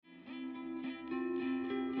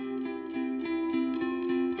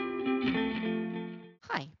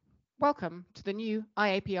Welcome to the new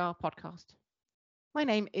IAPR podcast. My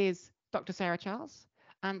name is Dr. Sarah Charles,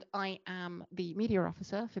 and I am the media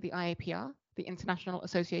officer for the IAPR, the International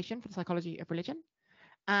Association for the Psychology of Religion.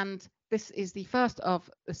 And this is the first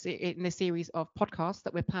in this series of podcasts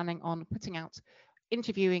that we're planning on putting out,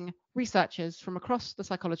 interviewing researchers from across the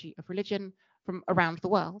psychology of religion from around the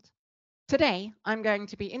world. Today, I'm going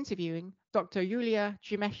to be interviewing Dr. Julia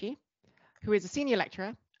Gyimesi, who is a senior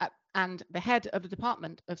lecturer and the head of the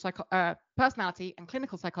Department of Personality and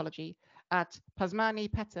Clinical Psychology at Pázmány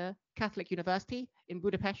Péter Catholic University in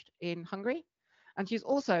Budapest in Hungary. And she's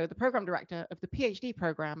also the program director of the PhD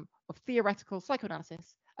program of Theoretical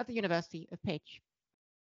Psychoanalysis at the University of Pécs.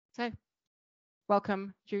 So,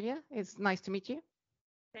 welcome, Julia. It's nice to meet you.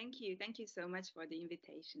 Thank you. Thank you so much for the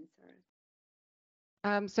invitation, Sarah.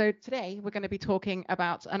 So today we're going to be talking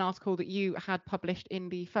about an article that you had published in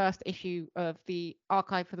the first issue of the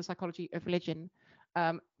Archive for the Psychology of Religion,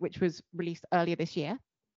 which was released earlier this year,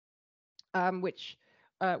 which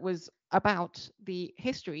was about the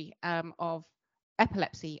history of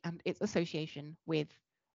epilepsy and its association with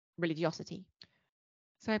religiosity.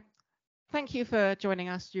 So thank you for joining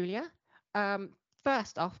us, Julia.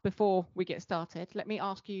 First off, before we get started, let me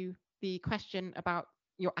ask you the question about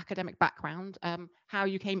your academic background, how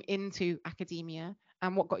you came into academia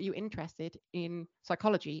and what got you interested in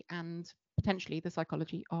psychology and potentially the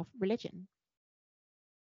psychology of religion.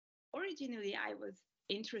 Originally, I was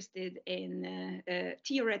interested in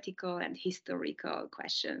theoretical and historical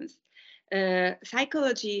questions.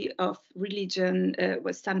 Psychology of religion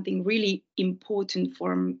was something really important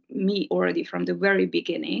for me already from the very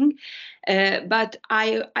beginning. But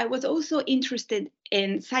I was also interested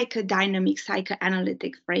in psychodynamic,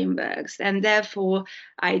 psychoanalytic frameworks. And therefore,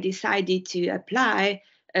 I decided to apply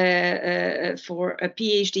for a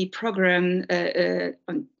PhD program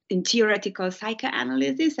in theoretical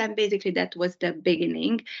psychoanalysis, and basically that was the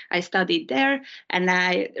beginning. I studied there, and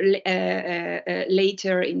I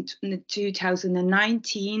later in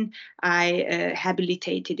 2019 I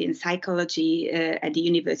habilitated in psychology at the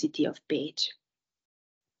University of Pécs.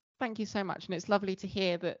 Thank you so much, and it's lovely to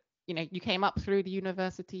hear that you came up through the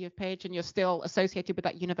University of Pécs and you're still associated with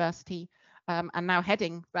that university, and now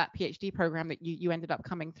heading that PhD program that you ended up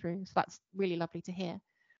coming through. So that's really lovely to hear.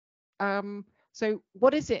 So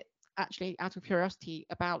what is it actually, out of curiosity,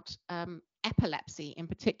 about epilepsy in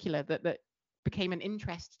particular that became an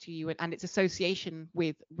interest to you and its association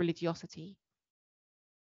with religiosity?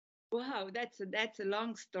 Wow, that's a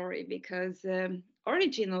long story because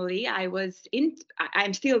originally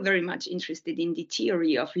I'm still very much interested in the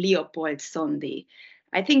theory of Leopold Sondy.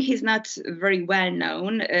 I think he's not very well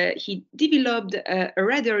known. He developed a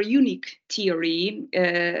rather unique theory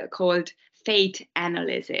called fate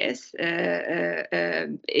analysis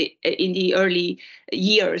in the early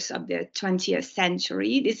years of the 20th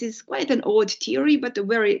century. This is quite an old theory, but a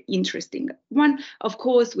very interesting one, of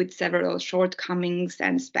course, with several shortcomings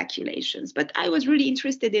and speculations. But I was really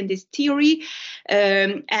interested in this theory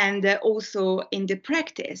and also in the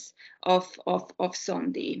practice of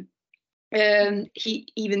Sondy. He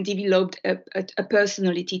even developed a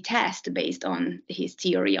personality test based on his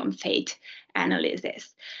theory on fate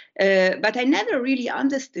analysis. But I never really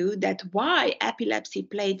understood why epilepsy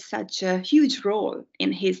played such a huge role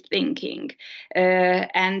in his thinking.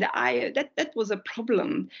 And that was a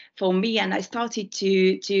problem for me. And I started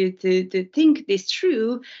to think this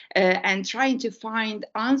through and trying to find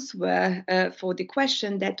answer for the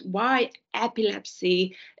question that why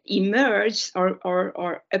epilepsy emerges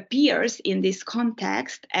or appears in this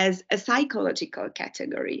context as a psychological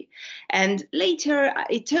category. And later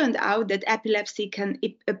it turned out that epilepsy could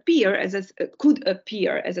appear as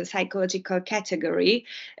a psychological category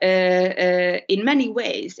in many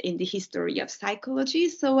ways in the history of psychology.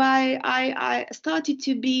 So I started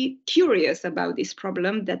to be curious about this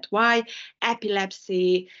problem, that why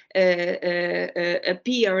epilepsy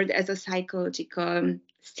appeared as a psychological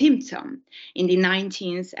symptom in the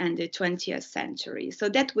 19th and the 20th century. So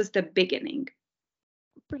that was the beginning.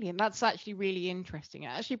 Brilliant. That's actually really interesting.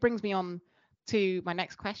 It actually brings me on to my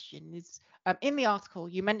next question. Is in the article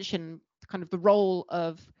you mentioned kind of the role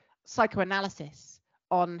of psychoanalysis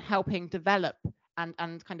on helping develop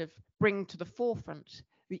and kind of bring to the forefront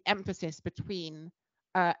the emphasis between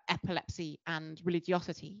epilepsy and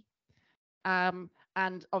religiosity. And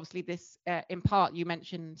obviously this, in part, you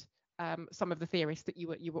mentioned some of the theorists that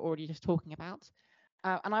you were already just talking about.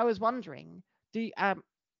 And I was wondering,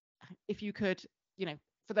 if you could,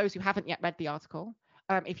 for those who haven't yet read the article,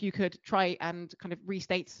 if you could try and kind of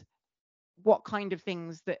restate what kind of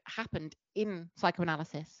things that happened in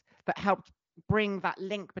psychoanalysis that helped bring that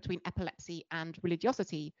link between epilepsy and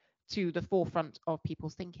religiosity to the forefront of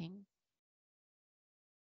people's thinking?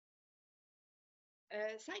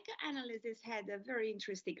 Psychoanalysis had a very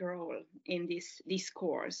interesting role in this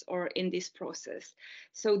discourse or in this process.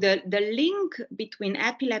 So the link between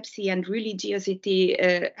epilepsy and religiosity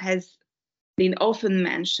has been often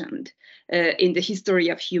mentioned in the history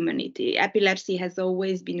of humanity. Epilepsy has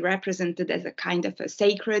always been represented as a kind of a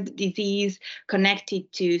sacred disease connected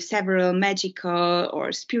to several magical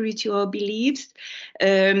or spiritual beliefs.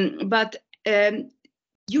 But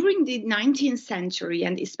during the 19th century,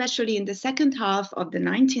 and especially in the second half of the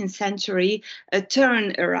 19th century, a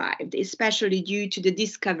turn arrived, especially due to the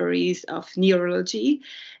discoveries of neurology,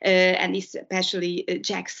 and especially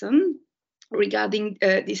Jackson. Regarding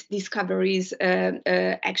these discoveries,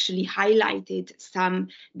 actually highlighted some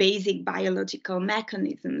basic biological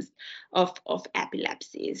mechanisms of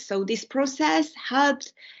epilepsy. So this process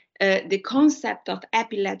helped the concept of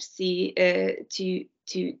epilepsy to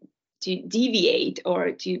deviate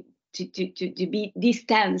or to be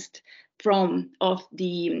distanced from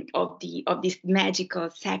this magical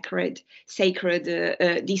sacred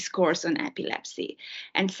discourse on epilepsy.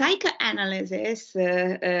 And psychoanalysis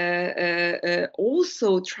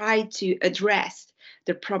also tried to address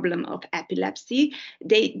the problem of epilepsy.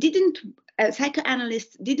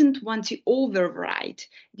 Psychoanalysts didn't want to override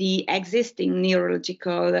the existing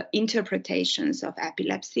neurological interpretations of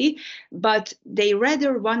epilepsy, but they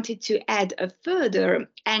rather wanted to add a further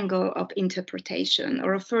angle of interpretation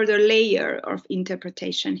or a further layer of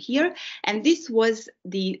interpretation here. And this was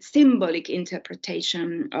the symbolic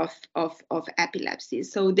interpretation of epilepsy.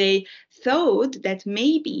 So they thought that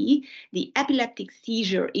maybe the epileptic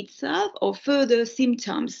seizure itself or further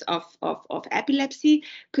symptoms of epilepsy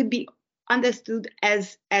could be understood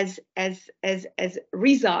as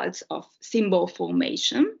results of symbol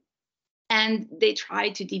formation. And they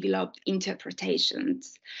try to develop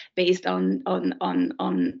interpretations based on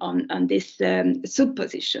this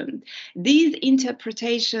supposition. These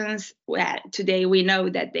interpretations, well, today we know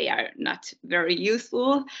that they are not very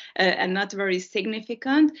useful and not very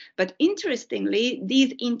significant. But interestingly,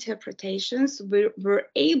 these interpretations were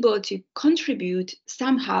able to contribute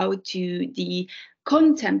somehow to the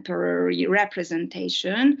contemporary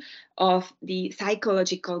representation of the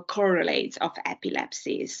psychological correlates of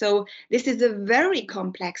epilepsy. So this is a very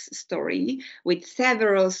complex story with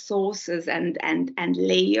several sources and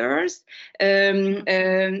layers,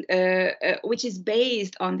 which is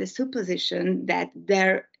based on the supposition that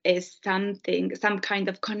there is some kind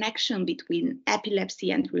of connection between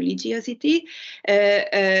epilepsy and religiosity.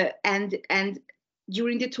 And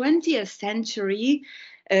during the 20th century,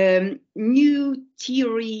 new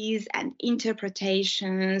theories and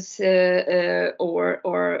interpretations or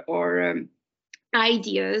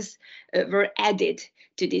ideas were added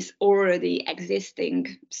to this already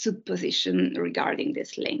existing supposition regarding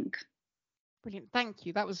this link. Brilliant, thank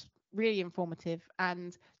you. That was really informative,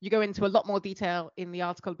 and you go into a lot more detail in the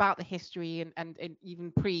article about the history and even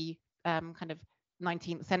pre kind of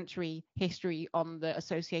 19th century history on the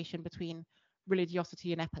association between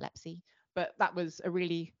religiosity and epilepsy. But that was a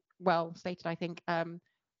really well stated, I think,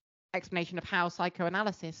 explanation of how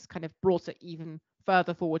psychoanalysis kind of brought it even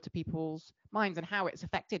further forward to people's minds and how it's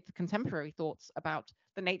affected the contemporary thoughts about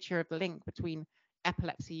the nature of the link between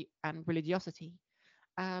epilepsy and religiosity.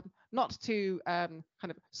 Not to kind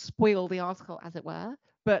of spoil the article, as it were,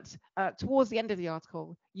 but towards the end of the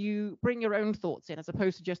article, you bring your own thoughts in, as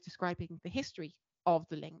opposed to just describing the history of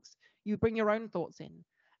the links. You bring your own thoughts in,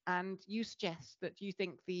 and you suggest that you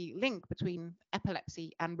think the link between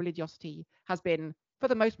epilepsy and religiosity has been, for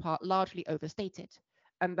the most part, largely overstated,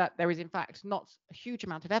 and that there is, in fact, not a huge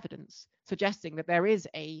amount of evidence suggesting that there is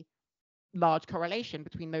a large correlation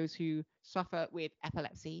between those who suffer with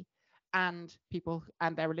epilepsy and people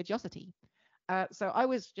and their religiosity. So I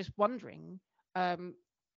was just wondering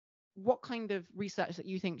what kind of research that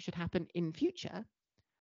you think should happen in future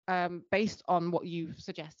based on what you've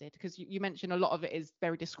suggested, because you mentioned a lot of it is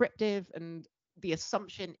very descriptive and the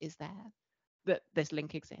assumption is there that this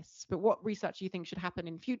link exists. But what research do you think should happen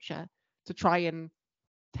in future to try and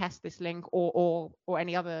test this link or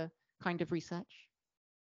any other kind of research?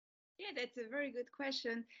 Yeah, that's a very good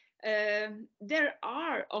question. There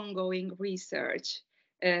are ongoing research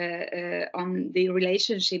on the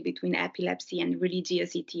relationship between epilepsy and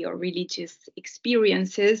religiosity or religious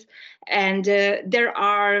experiences, and there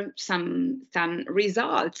are some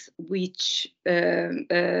results which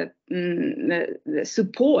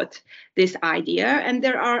support this idea, and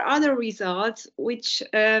there are other results which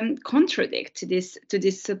contradict this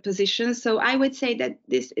position. So I would say that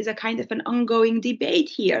this is a kind of an ongoing debate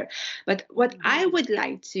here. But what I would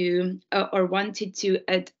like to or wanted to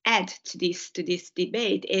add to this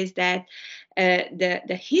debate is that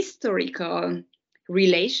the historical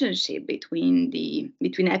relationship between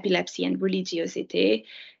epilepsy and religiosity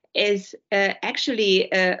is actually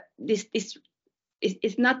this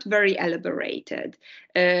is not very elaborated.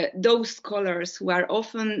 Those scholars who are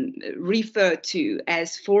often referred to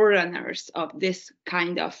as forerunners of this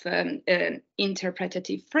kind of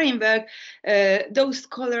interpretative framework, those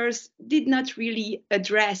scholars did not really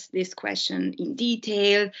address this question in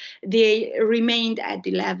detail. They remained at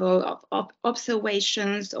the level of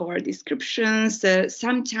observations or descriptions.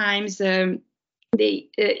 Sometimes they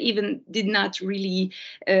even did not really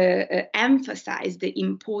emphasize the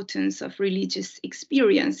importance of religious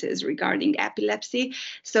experiences regarding epilepsy.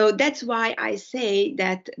 So that's why I say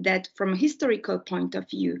that from a historical point of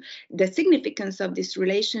view, the significance of this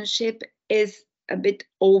relationship is a bit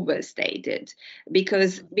overstated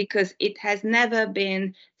because it has never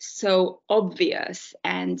been so obvious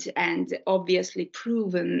and obviously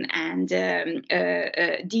proven, and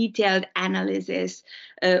detailed analysis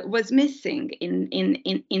was missing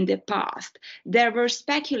in the past. There were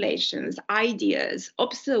speculations, ideas,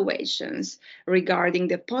 observations regarding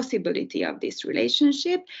the possibility of this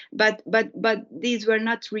relationship, but these were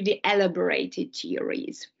not really elaborated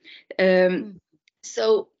theories.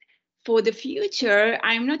 So for the future,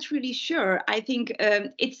 I'm not really sure. I think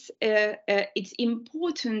it's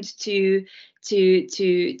important to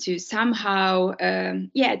somehow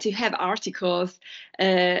to have articles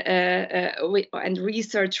and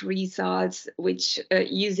research results which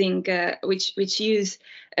use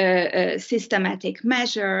systematic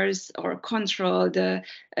measures or controlled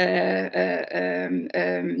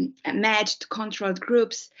matched controlled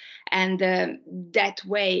groups, and that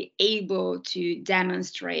way able to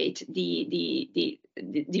demonstrate the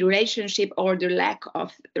relationship or the lack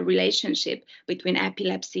of the relationship between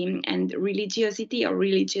epilepsy and religiosity or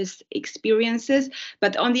religious experiences.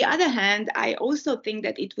 But on the other hand, I also think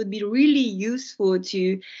that it would be really useful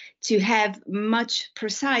to have much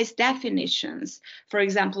precise definitions. For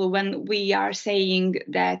example, when we are saying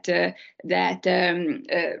that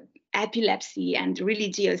epilepsy and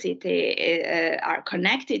religiosity are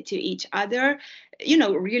connected to each other,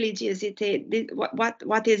 religiosity,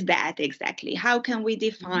 what is that exactly? How can we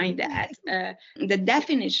define that? The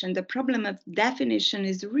definition, the problem of definition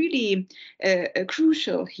is really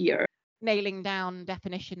crucial here. Nailing down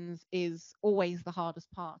definitions is always the hardest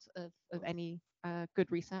part of any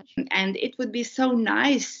good research. And it would be so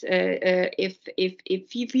nice if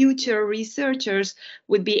future researchers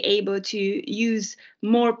would be able to use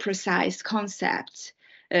more precise concepts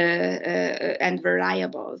and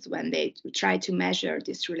variables when they try to measure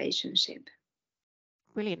this relationship.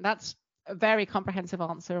 Brilliant. That's a very comprehensive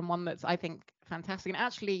answer, and one that's, I think, fantastic, and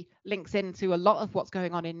actually links into a lot of what's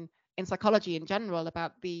going on in psychology in general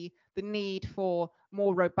about the need for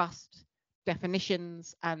more robust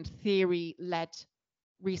definitions and theory-led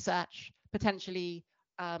research, potentially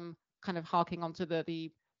kind of harking onto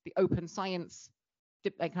the open science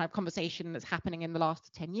kind of conversation that's happening in the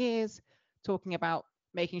last 10 years, talking about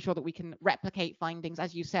making sure that we can replicate findings.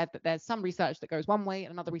 As you said, that there's some research that goes one way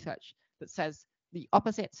and another research that says the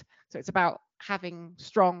opposite. So it's about having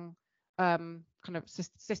strong kind of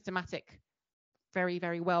systematic, very,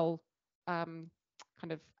 very well kind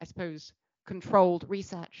of, I suppose, controlled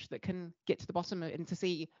research that can get to the bottom of it and to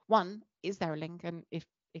see, one, is there a link? And if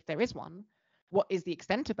there is one, what is the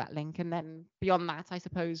extent of that link? And then beyond that, I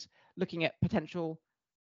suppose, looking at potential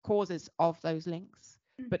causes of those links.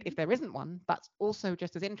 But if there isn't one, that's also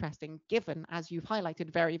just as interesting, given, as you've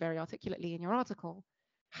highlighted very, very articulately in your article,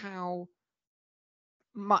 how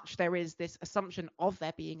much there is this assumption of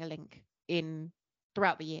there being a link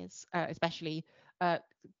throughout the years, especially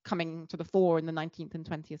coming to the fore in the 19th and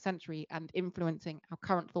 20th century and influencing our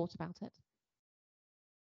current thought about it.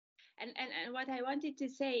 And what I wanted to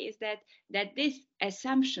say is that this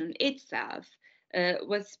assumption itself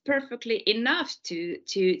was perfectly enough to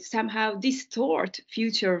somehow distort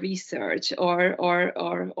future research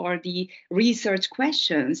or the research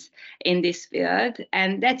questions in this field.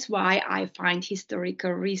 And that's why I find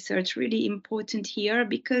historical research really important here,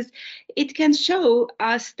 because it can show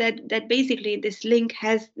us that basically this link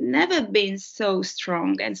has never been so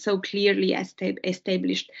strong and so clearly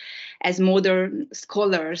established as modern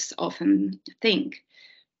scholars often think.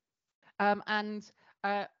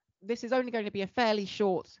 This is only going to be a fairly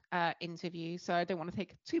short interview, so I don't want to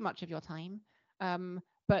take too much of your time.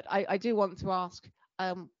 But I do want to ask,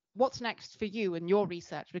 what's next for you and your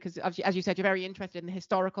research? Because as you said, you're very interested in the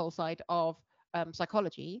historical side of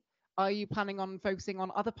psychology. Are you planning on focusing on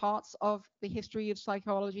other parts of the history of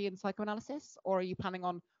psychology and psychoanalysis, or are you planning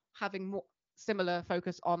on having more similar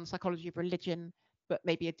focus on psychology of religion, but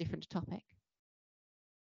maybe a different topic?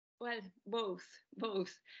 Well,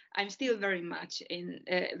 both. I'm still very much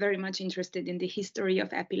interested in the history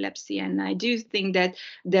of epilepsy, and I do think that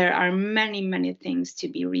there are many things to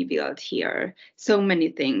be revealed here. So many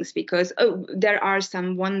things, because there are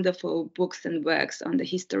some wonderful books and works on the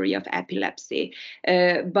history of epilepsy,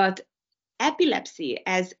 but epilepsy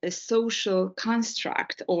as a social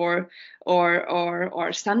construct or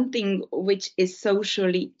something which is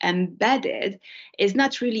socially embedded is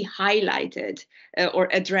not really highlighted or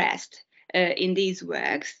addressed in these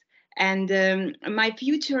works. And my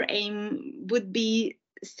future aim would be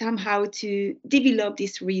somehow to develop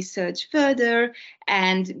this research further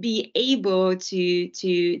and be able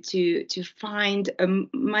to find a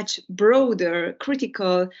much broader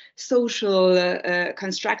critical social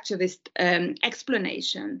constructivist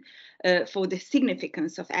explanation for the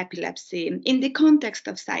significance of epilepsy in the context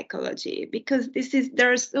of psychology, because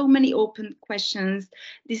there are so many open questions.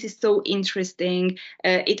 This is so interesting.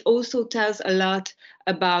 It also tells a lot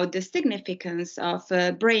about the significance of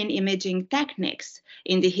brain imaging techniques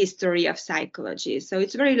in the history of psychology. So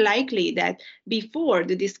it's very likely that before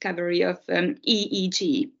the discovery of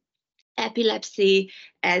EEG, epilepsy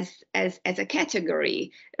as a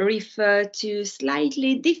category refer to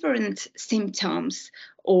slightly different symptoms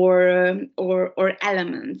or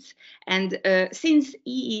elements. And since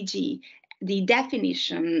EEG, the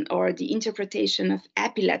definition or the interpretation of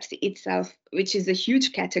epilepsy itself, which is a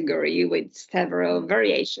huge category with several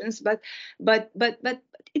variations, but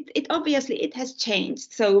it obviously it has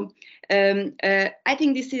changed. So I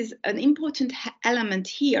think this is an important element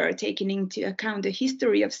here, taking into account the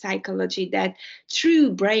history of psychology, that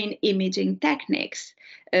through brain imaging techniques,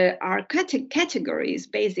 our categories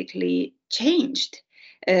basically changed.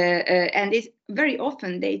 And very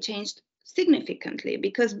often they changed significantly,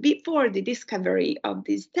 because before the discovery of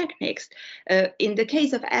these techniques, in the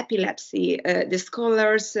case of epilepsy, the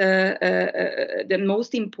scholars, the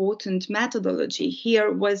most important methodology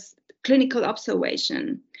here was clinical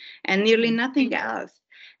observation and nearly nothing else.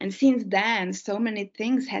 And since then, so many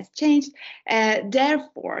things has changed.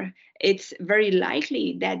 Therefore, it's very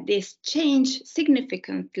likely that this change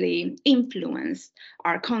significantly influenced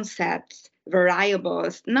our concepts,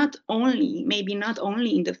 variables, maybe not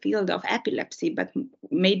only in the field of epilepsy, but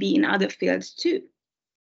maybe in other fields too.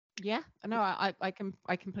 Yeah, no,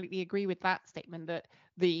 I completely agree with that statement, that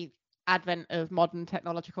the advent of modern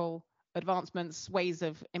technological advancements, ways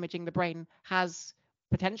of imaging the brain, has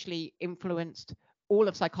potentially influenced all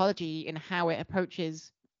of psychology in how it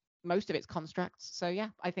approaches most of its constructs. So yeah,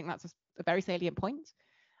 I think that's a very salient point,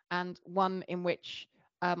 and one in which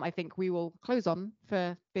I think we will close on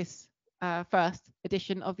for this first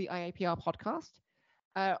edition of the IAPR podcast.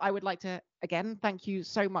 I would like to again thank you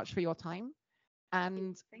so much for your time.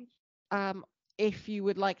 And if you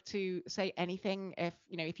would like to say anything,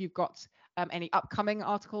 if you've got any upcoming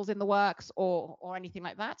articles in the works or anything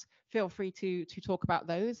like that, feel free to talk about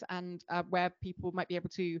those, and where people might be able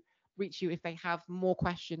to reach you if they have more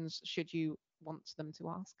questions, should you want them to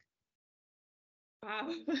ask.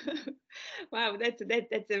 Wow, wow, that's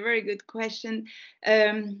a very good question.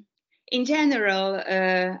 In general,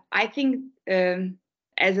 I think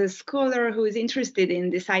as a scholar who is interested in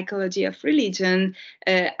the psychology of religion,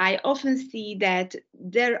 I often see that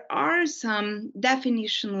there are some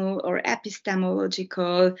definitional or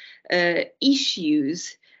epistemological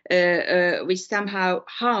issues which somehow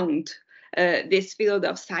haunt this field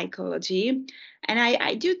of psychology. And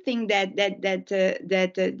I do think that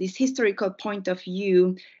this historical point of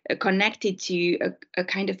view, connected to a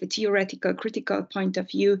kind of a theoretical, critical point of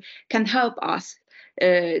view, can help us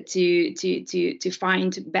to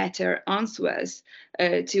find better answers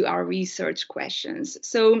to our research questions.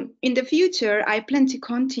 So in the future, I plan to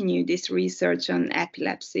continue this research on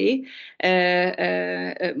epilepsy,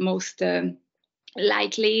 most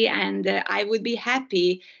likely, and I would be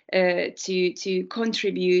happy to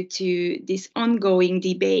contribute to this ongoing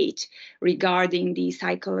debate regarding the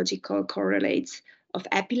psychological correlates of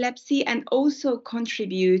epilepsy, and also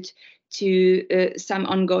contribute to some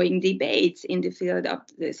ongoing debates in the field of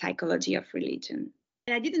the psychology of religion.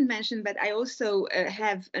 I didn't mention, but I also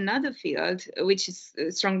have another field which is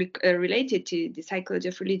strongly related to the psychology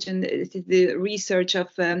of religion. This is the research of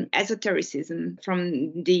esotericism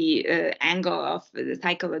from the angle of the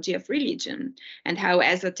psychology of religion, and how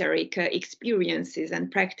esoteric experiences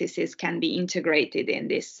and practices can be integrated in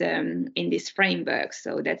this framework.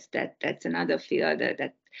 So that's another field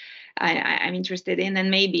that I'm interested in, and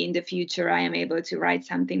maybe in the future I am able to write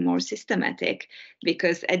something more systematic,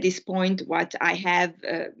 because at this point what I have,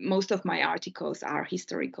 most of my articles are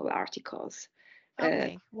historical articles.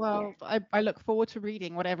 Okay, well, I look forward to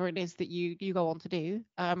reading whatever it is that you go on to do,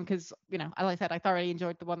 because as I said, I thoroughly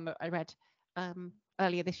enjoyed the one that I read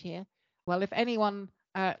earlier this year. Well, if anyone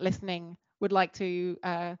listening would like to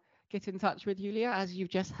get in touch with Julia, as you've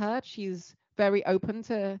just heard, she's very open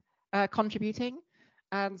to contributing.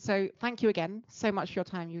 And so thank you again so much for your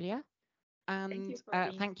time, Julia. Thank you And for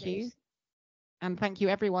the thank you. invitation. And thank you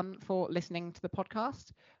everyone for listening to the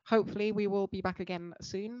podcast. Hopefully we will be back again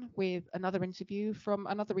soon with another interview from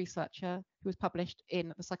another researcher who was published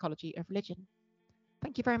in the Psychology of Religion.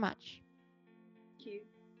 Thank you very much. Thank you.